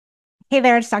Hey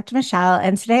there, it's Dr. Michelle,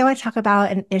 and today I want to talk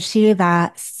about an issue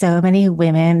that so many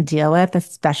women deal with,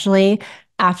 especially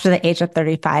after the age of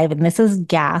 35. And this is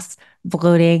gas,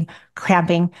 bloating,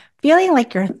 cramping, feeling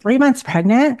like you're 3 months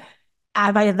pregnant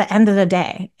by the end of the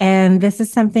day. And this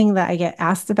is something that I get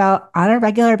asked about on a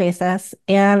regular basis.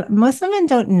 And most women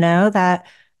don't know that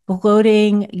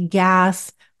bloating,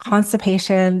 gas,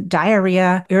 constipation,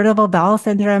 diarrhea, irritable bowel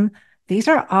syndrome, these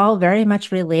are all very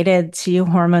much related to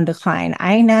hormone decline.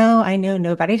 I know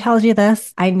nobody tells you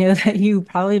this. I know that you've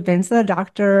probably been to the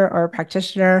doctor or a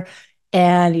practitioner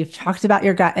and you've talked about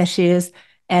your gut issues,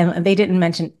 and they didn't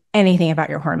mention anything about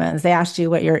your hormones. They asked you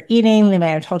what you're eating. They might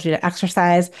have told you to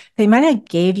exercise. They might have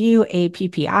gave you a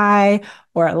PPI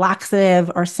or a laxative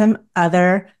or some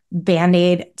other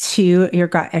band-aid to your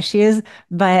gut issues.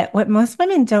 But what most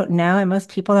women don't know, and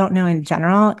most people don't know in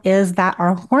general, is that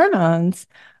our hormones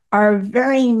are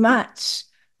very much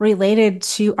related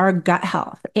to our gut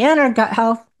health, and our gut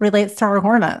health relates to our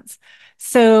hormones.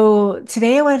 So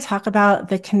today I want to talk about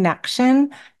the connection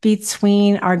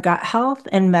between our gut health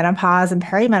and menopause and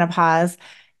perimenopause,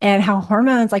 and how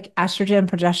hormones like estrogen,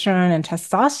 progesterone, and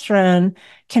testosterone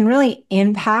can really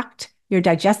impact your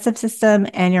digestive system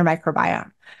and your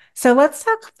microbiome. So let's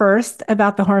talk first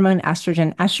about the hormone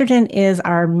estrogen. Estrogen is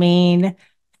our main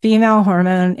female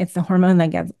hormone. It's the hormone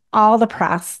that gets all the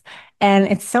press. And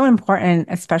it's so important,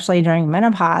 especially during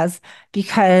menopause,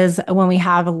 because when we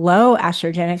have low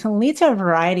estrogen, it can lead to a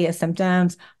variety of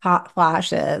symptoms: hot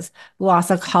flashes, loss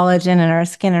of collagen in our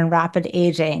skin and rapid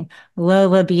aging, low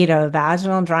libido,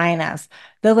 vaginal dryness.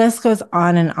 The list goes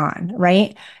on,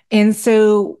 right? And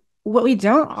so what we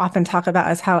don't often talk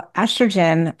about is how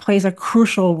estrogen plays a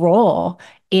crucial role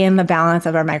in the balance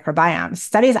of our microbiome.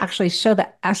 Studies actually show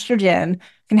that estrogen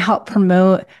can help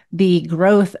promote the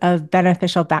growth of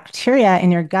beneficial bacteria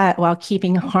in your gut while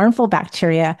keeping harmful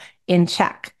bacteria in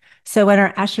check. So when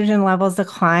our estrogen levels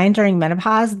decline during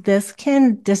menopause, this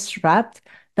can disrupt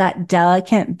that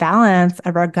delicate balance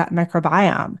of our gut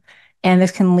microbiome. And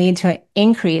this can lead to an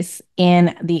increase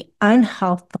in the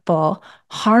unhealthful,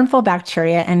 harmful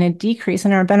bacteria and a decrease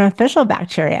in our beneficial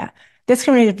bacteria. This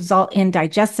can result in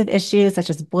digestive issues such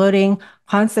as bloating,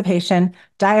 constipation,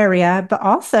 diarrhea, but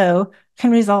also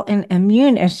can result in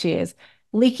immune issues,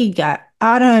 leaky gut,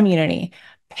 autoimmunity,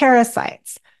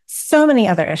 parasites, so many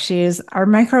other issues. Our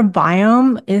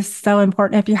microbiome is so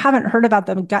important. If you haven't heard about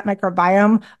the gut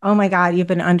microbiome, oh my God, you've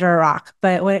been under a rock.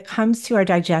 But when it comes to our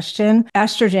digestion,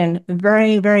 estrogen,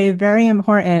 very, very, very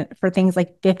important for things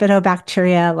like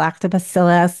bifidobacteria,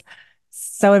 lactobacillus.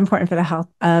 So important for the health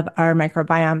of our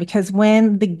microbiome, because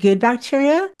when the good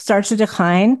bacteria starts to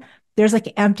decline, there's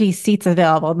like empty seats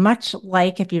available, much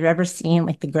like if you've ever seen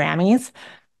like the Grammys.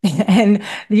 And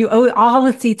all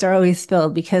the seats are always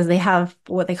filled because they have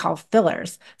what they call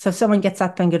fillers. So if someone gets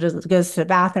up and goes to the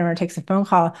bathroom or takes a phone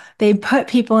call, they put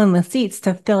people in the seats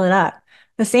to fill it up.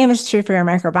 The same is true for your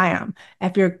microbiome.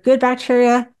 If your good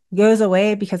bacteria goes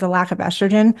away because of lack of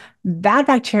estrogen, bad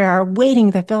bacteria are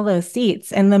waiting to fill those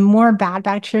seats. And the more bad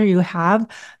bacteria you have,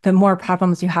 the more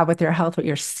problems you have with your health, with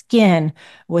your skin,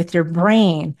 with your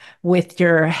brain, with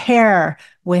your hair,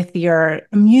 with your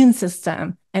immune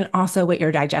system, and also with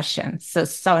your digestion.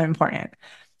 So important.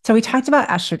 So we talked about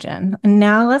estrogen.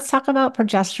 Now let's talk about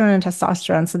progesterone and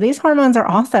testosterone. So these hormones are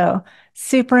also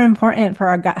super important for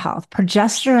our gut health.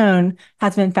 Progesterone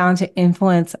has been found to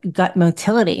influence gut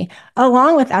motility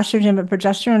along with estrogen, but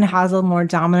progesterone has a more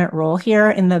dominant role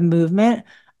here in the movement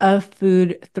of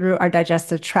food through our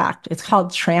digestive tract. It's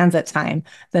called transit time,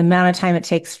 the amount of time it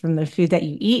takes from the food that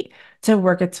you eat to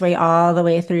work its way all the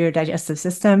way through your digestive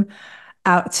system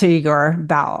out to your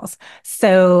bowels.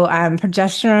 So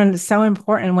progesterone is so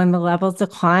important when the levels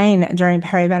decline during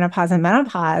perimenopause and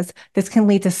menopause. This can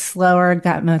lead to slower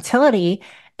gut motility,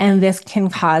 and this can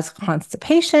cause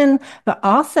constipation, but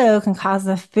also can cause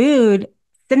the food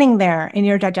sitting there in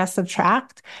your digestive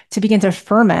tract to begin to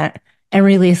ferment and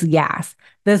release gas.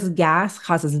 This gas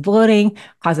causes bloating,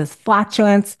 causes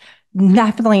flatulence,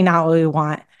 definitely not what we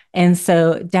want. And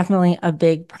so definitely a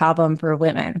big problem for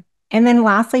women. And then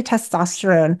lastly,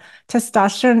 testosterone.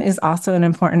 Testosterone is also an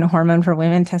important hormone for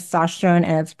women. Testosterone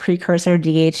and its precursor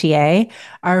DHEA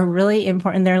are really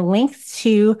important. They're linked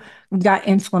to gut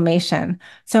inflammation.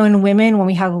 So in women, when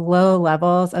we have low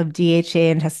levels of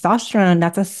DHEA and testosterone,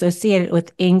 that's associated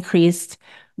with increased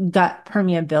gut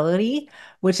permeability,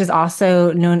 which is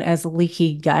also known as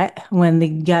leaky gut. When the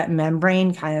gut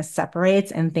membrane kind of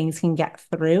separates and things can get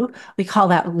through, we call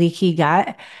that leaky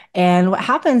gut. And what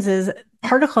happens is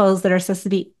particles that are supposed to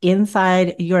be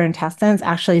inside your intestines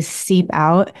actually seep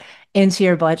out into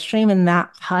your bloodstream, and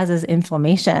that causes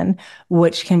inflammation,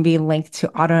 which can be linked to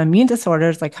autoimmune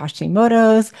disorders like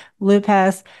Hashimoto's,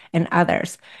 lupus, and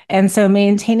others. And so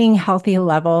maintaining healthy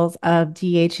levels of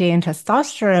DHA and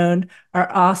testosterone are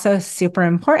also super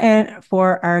important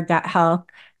for our gut health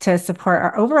to support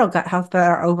our overall gut health, but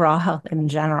our overall health in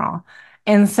general.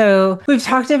 And so we've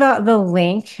talked about the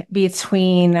link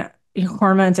between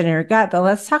hormones in your gut, but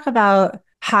let's talk about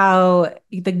how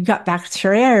the gut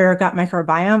bacteria or your gut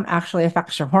microbiome actually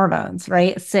affects your hormones,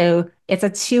 right? So it's a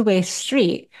two-way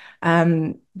street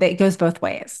that goes both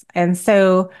ways. And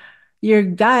so your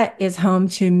gut is home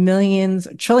to millions,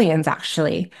 trillions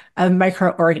actually, of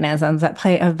microorganisms that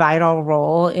play a vital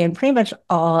role in pretty much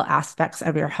all aspects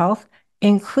of your health,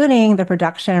 including the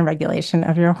production and regulation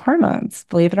of your hormones,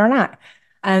 believe it or not.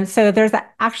 And so there's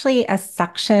actually a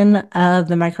section of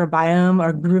the microbiome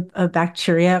or group of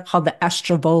bacteria called the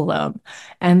estrobolome,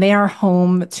 and they are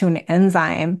home to an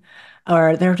enzyme,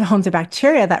 or they're home to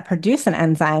bacteria that produce an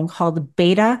enzyme called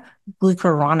beta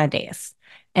glucuronidase.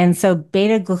 And so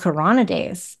beta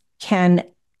glucuronidase can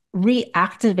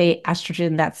reactivate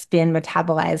estrogen that's been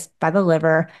metabolized by the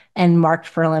liver and marked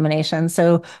for elimination.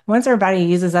 So once our body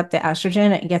uses up the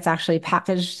estrogen, it gets actually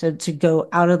packaged to go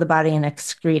out of the body and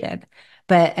excreted.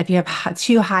 But if you have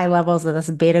too high levels of this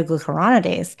beta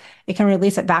glucuronidase, it can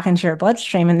release it back into your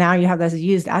bloodstream. And now you have this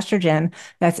used estrogen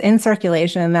that's in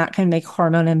circulation that can make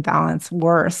hormone imbalance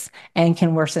worse and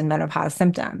can worsen menopause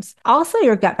symptoms. Also,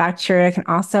 your gut bacteria can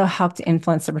also help to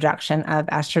influence the production of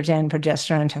estrogen,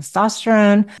 progesterone, and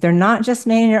testosterone. They're not just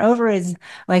made in your ovaries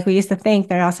like we used to think,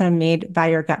 they're also made by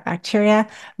your gut bacteria.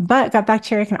 But gut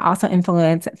bacteria can also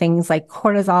influence things like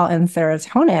cortisol and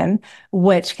serotonin,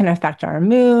 which can affect our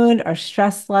mood, our stress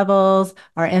levels,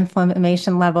 our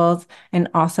inflammation levels, and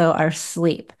also our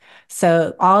sleep.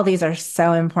 So all these are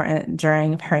so important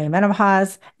during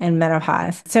perimenopause and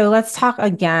menopause. So let's talk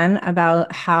again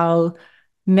about how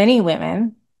many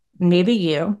women, maybe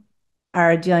you,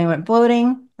 are dealing with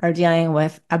bloating, are dealing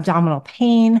with abdominal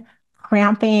pain,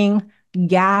 cramping,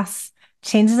 gas,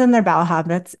 changes in their bowel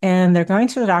habits, and they're going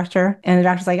to the doctor, and the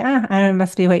doctor's like, it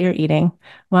must be what you're eating.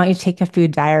 Why don't you take a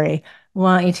food diary?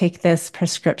 Why don't you take this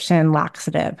prescription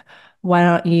laxative? Why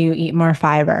don't you eat more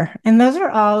fiber? And those are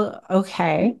all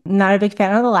okay. Not a big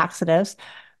fan of the laxatives,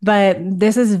 but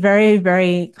this is very,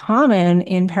 very common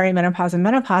in perimenopause and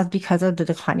menopause because of the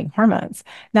declining hormones.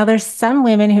 Now, there's some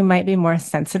women who might be more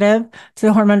sensitive to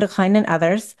the hormone decline than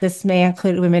others. This may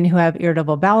include women who have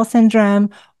irritable bowel syndrome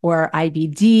or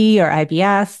IBD or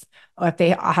IBS, or if they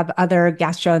have other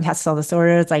gastrointestinal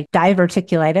disorders like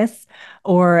diverticulitis,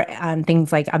 or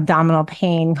things like abdominal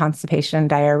pain, constipation,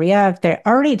 diarrhea. If they're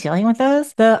already dealing with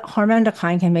those, the hormone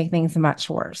decline can make things much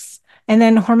worse. And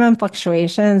then hormone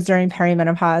fluctuations during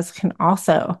perimenopause can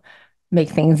also make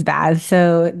things bad.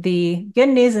 So the good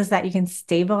news is that you can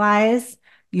stabilize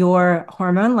your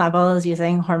hormone levels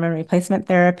using hormone replacement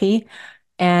therapy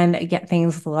and get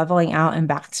things leveling out and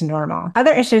back to normal.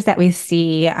 Other issues that we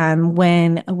see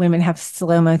when women have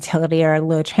slow motility or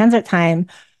low transit time,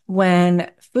 when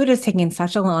food is taking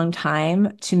such a long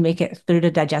time to make it through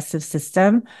the digestive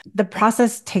system, the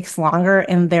process takes longer,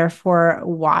 and therefore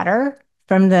water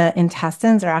from the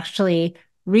intestines are actually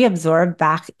reabsorbed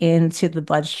back into the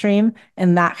bloodstream,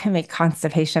 and that can make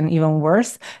constipation even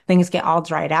worse. Things get all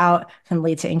dried out, can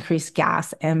lead to increased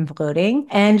gas and bloating.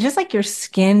 And just like your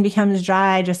skin becomes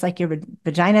dry, just like your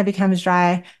vagina becomes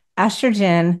dry,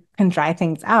 estrogen can dry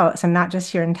things out. So not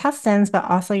just your intestines, but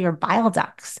also your bile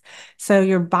ducts. So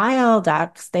your bile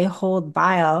ducts, they hold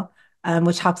bile,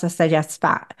 which helps us digest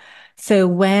fat. So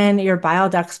when your bile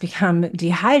ducts become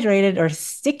dehydrated or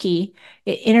sticky,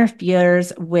 it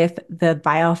interferes with the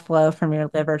bile flow from your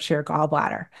liver to your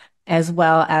gallbladder, as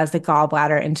well as the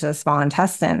gallbladder into the small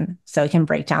intestine, so it can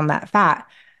break down that fat.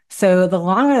 So the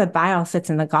longer the bile sits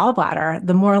in the gallbladder,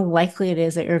 the more likely it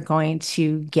is that you're going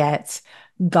to get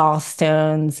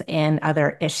gallstones and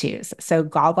other issues. So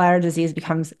gallbladder disease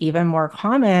becomes even more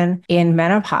common in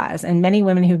menopause, and many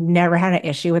women who've never had an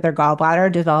issue with their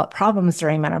gallbladder develop problems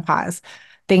during menopause.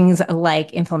 Things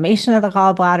like inflammation of the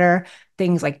gallbladder,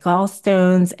 things like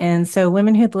gallstones. And so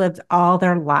women who've lived all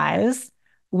their lives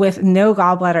with no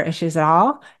gallbladder issues at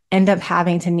all end up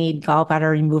having to need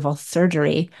gallbladder removal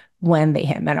surgery when they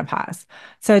hit menopause.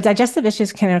 So digestive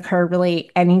issues can occur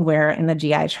really anywhere in the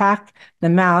GI tract, the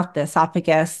mouth, the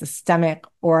esophagus, the stomach,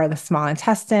 or the small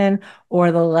intestine,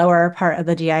 or the lower part of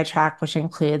the GI tract, which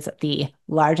includes the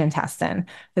large intestine.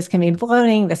 This can be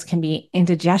bloating, this can be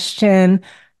indigestion,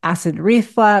 acid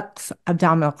reflux,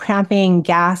 abdominal cramping,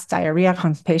 gas, diarrhea,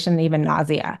 constipation, and even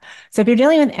nausea. So if you're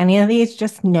dealing with any of these,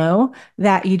 just know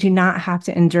that you do not have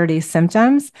to endure these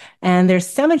symptoms. And there's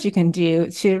so much you can do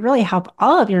to really help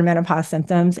all of your menopause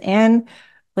symptoms and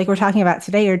like we're talking about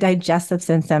today, your digestive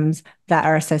symptoms that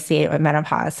are associated with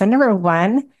menopause. So number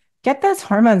one, get those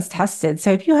hormones tested.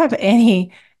 So if you have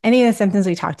any of the symptoms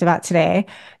we talked about today,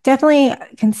 definitely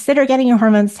consider getting your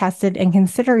hormones tested and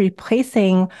consider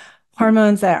replacing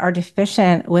hormones that are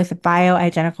deficient with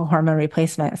bioidentical hormone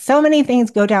replacement. So many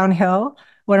things go downhill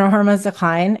when our hormones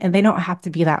decline, and they don't have to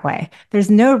be that way. There's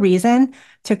no reason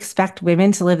to expect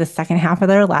women to live the second half of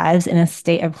their lives in a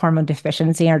state of hormone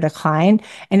deficiency or decline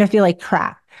and to feel like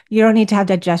crap. You don't need to have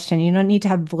digestion. You don't need to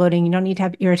have bloating. You don't need to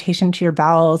have irritation to your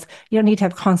bowels. You don't need to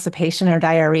have constipation or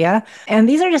diarrhea. And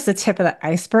these are just the tip of the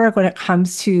iceberg when it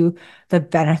comes to the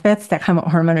benefits that come with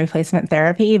hormone replacement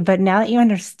therapy. But now that you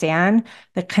understand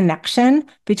the connection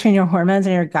between your hormones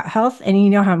and your gut health, and you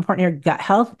know how important your gut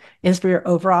health is for your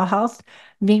overall health,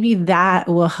 maybe that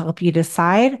will help you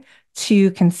decide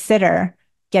to consider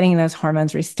getting those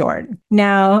hormones restored.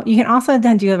 Now, you can also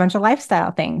then do a bunch of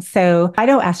lifestyle things. So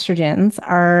phytoestrogens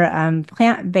are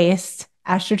plant-based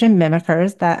estrogen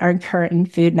mimickers that are current in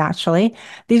food naturally.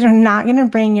 These are not going to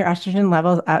bring your estrogen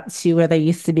levels up to where they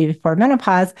used to be before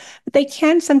menopause, but they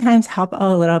can sometimes help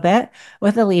a little bit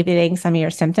with alleviating some of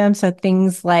your symptoms. So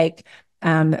things like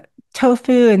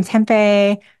tofu and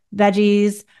tempeh,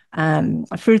 veggies,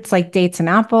 fruits like dates and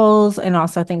apples, and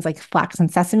also things like flax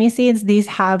and sesame seeds. These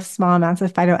have small amounts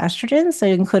of phytoestrogens, so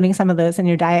including some of those in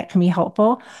your diet can be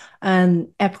helpful.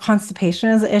 If constipation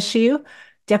is an issue,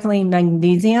 definitely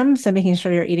magnesium. So making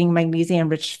sure you're eating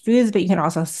magnesium-rich foods, but you can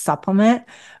also supplement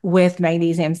with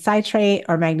magnesium citrate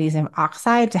or magnesium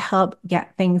oxide to help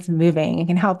get things moving. It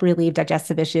can help relieve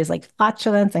digestive issues like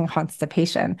flatulence and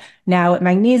constipation. Now, with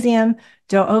magnesium,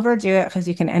 don't overdo it because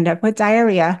you can end up with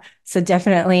diarrhea. So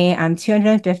definitely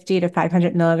 250 to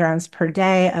 500 milligrams per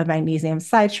day of magnesium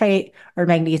citrate or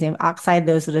magnesium oxide.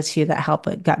 Those are the two that help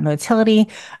with gut motility.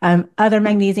 Other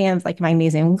magnesiums like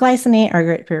magnesium glycinate are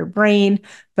great for your brain,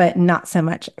 but not so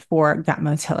much for gut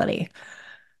motility.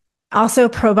 Also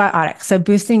probiotics. So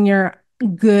boosting your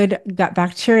good gut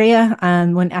bacteria.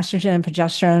 When estrogen and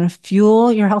progesterone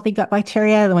fuel your healthy gut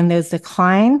bacteria, when those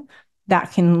decline,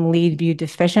 that can leave you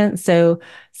deficient. So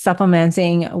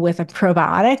supplementing with a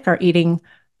probiotic or eating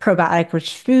probiotic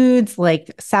rich foods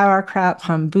like sauerkraut,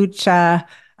 kombucha,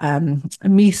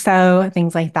 miso,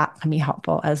 things like that can be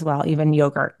helpful as well, even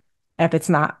yogurt if it's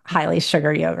not highly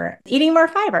sugar yogurt. Eating more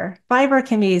fiber. Fiber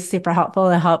can be super helpful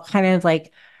to help kind of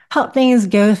like help things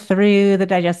go through the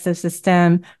digestive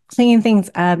system, clean things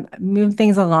up, move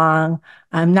things along,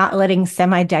 not letting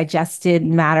semi-digested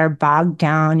matter bog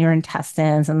down your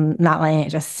intestines and not letting it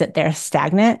just sit there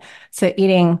stagnant. So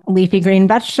eating leafy green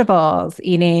vegetables,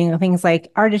 eating things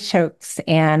like artichokes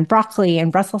and broccoli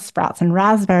and Brussels sprouts and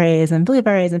raspberries and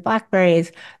blueberries and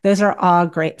blackberries, those are all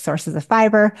great sources of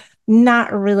fiber.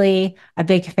 Not really a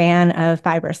big fan of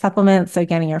fiber supplements. So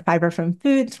getting your fiber from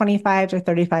food, 25 to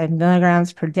 35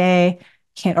 milligrams per day,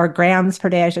 or grams per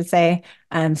day, I should say,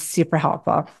 super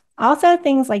helpful. Also,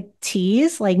 things like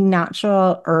teas, like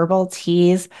natural herbal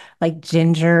teas, like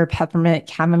ginger, peppermint,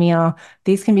 chamomile,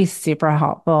 these can be super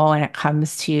helpful when it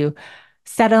comes to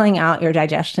settling out your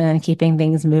digestion and keeping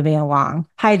things moving along.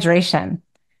 Hydration.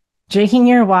 Drinking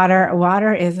your water.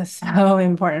 Water is so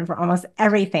important for almost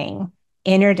everything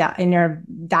in your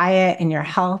diet, in your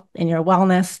health, in your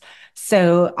wellness.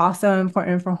 So also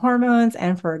important for hormones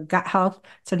and for gut health.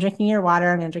 So drinking your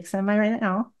water, I'm going to drink some of mine right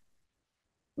now.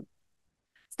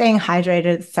 Staying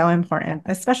hydrated is so important,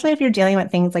 especially if you're dealing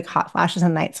with things like hot flashes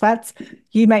and night sweats.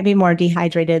 You might be more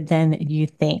dehydrated than you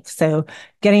think. So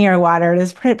getting your water,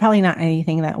 there's probably not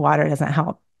anything that water doesn't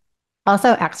help.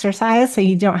 Also exercise, so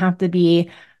you don't have to be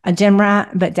a gym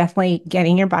rat, but definitely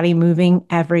getting your body moving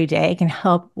every day can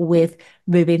help with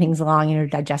moving things along in your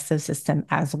digestive system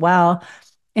as well.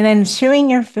 And then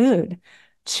chewing your food.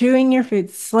 Chewing your food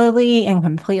slowly and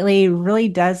completely really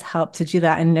does help to do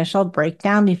that initial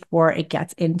breakdown before it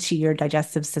gets into your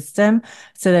digestive system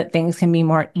so that things can be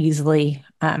more easily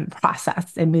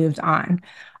processed and moved on.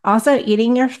 Also,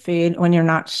 eating your food when you're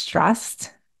not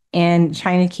stressed and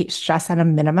trying to keep stress at a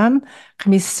minimum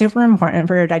can be super important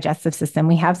for your digestive system.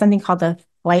 We have something called the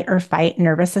flight or fight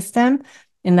nervous system,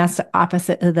 and that's the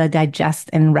opposite of the digest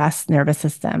and rest nervous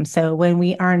system. So when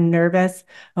we are nervous,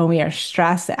 when we are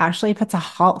stressed, it actually puts a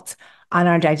halt on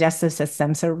our digestive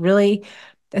system. So really,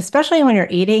 especially when you're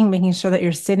eating, making sure that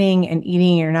you're sitting and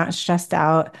eating, you're not stressed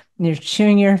out, and you're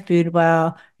chewing your food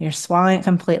well, you're swallowing it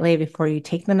completely before you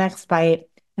take the next bite.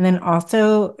 And then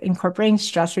also incorporating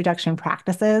stress reduction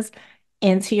practices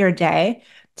into your day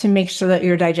to make sure that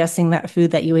you're digesting that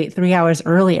food that you ate 3 hours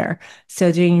earlier.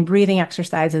 So, doing breathing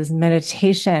exercises,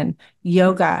 meditation,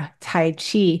 yoga, Tai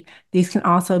Chi, these can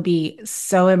also be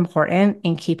so important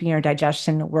in keeping your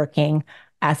digestion working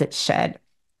as it should.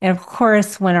 And of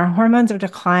course, when our hormones are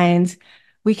declined,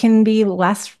 we can be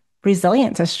less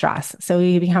resilient to stress. So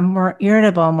we become more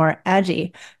irritable, more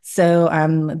edgy. So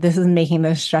this is making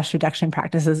those stress reduction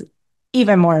practices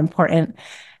even more important.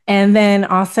 And then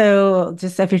also,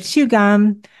 just if you chew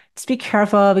gum, just be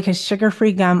careful because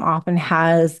sugar-free gum often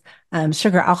has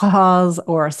sugar alcohols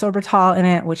or sorbitol in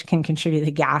it, which can contribute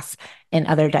to gas and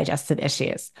other digestive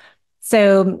issues.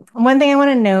 So one thing I want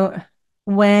to note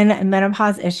when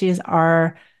menopause issues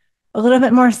are a little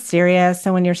bit more serious.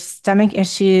 So when your stomach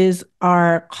issues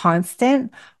are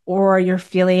constant, or you're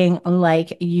feeling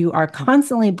like you are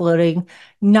constantly bloating,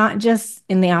 not just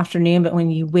in the afternoon, but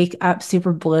when you wake up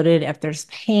super bloated, if there's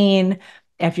pain,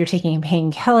 if you're taking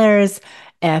painkillers,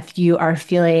 if you are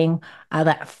feeling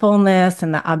that fullness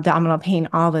and the abdominal pain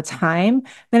all the time,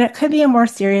 then it could be a more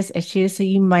serious issue. So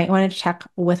you might want to check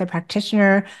with a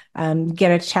practitioner,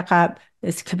 get a checkup.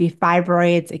 This could be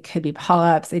fibroids, it could be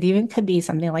polyps, it even could be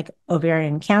something like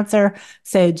ovarian cancer.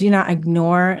 So do not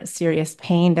ignore serious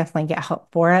pain, definitely get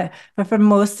help for it. But for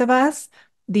most of us,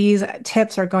 these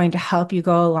tips are going to help you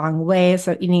go a long way.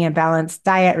 So eating a balanced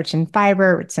diet, rich in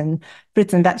fiber, rich in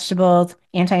fruits and vegetables,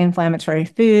 anti-inflammatory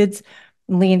foods,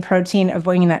 lean protein,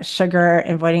 avoiding that sugar,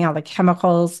 avoiding all the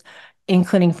chemicals,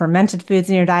 including fermented foods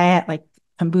in your diet like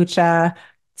kombucha,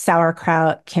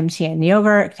 sauerkraut, kimchi, and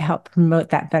yogurt to help promote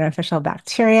that beneficial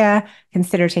bacteria.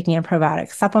 Consider taking a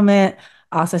probiotic supplement,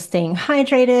 also staying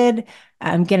hydrated,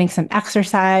 getting some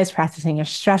exercise, practicing your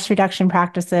stress reduction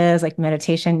practices like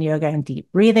meditation, yoga, and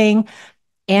deep breathing,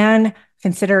 and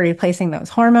consider replacing those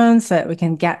hormones so that we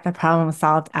can get the problem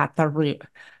solved at the root.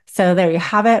 So there you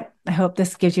have it. I hope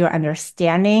this gives you an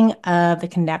understanding of the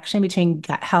connection between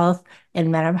gut health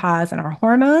and menopause and our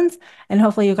hormones. And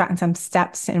hopefully you've gotten some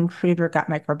steps to improve your gut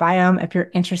microbiome. If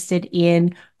you're interested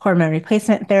in hormone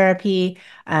replacement therapy,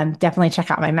 definitely check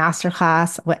out my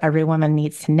masterclass, What Every Woman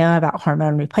Needs to Know About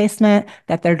Hormone Replacement,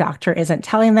 that their doctor isn't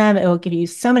telling them. It will give you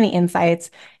so many insights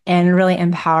and really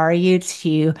empower you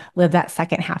to live that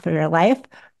second half of your life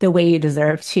the way you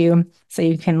deserve to, so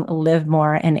you can live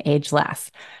more and age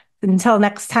less. Until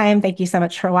next time, thank you so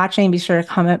much for watching. Be sure to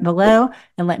comment below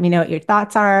and let me know what your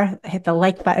thoughts are. Hit the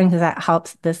like button because that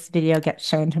helps this video get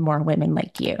shown to more women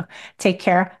like you. Take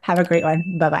care. Have a great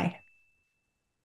one. Bye-bye.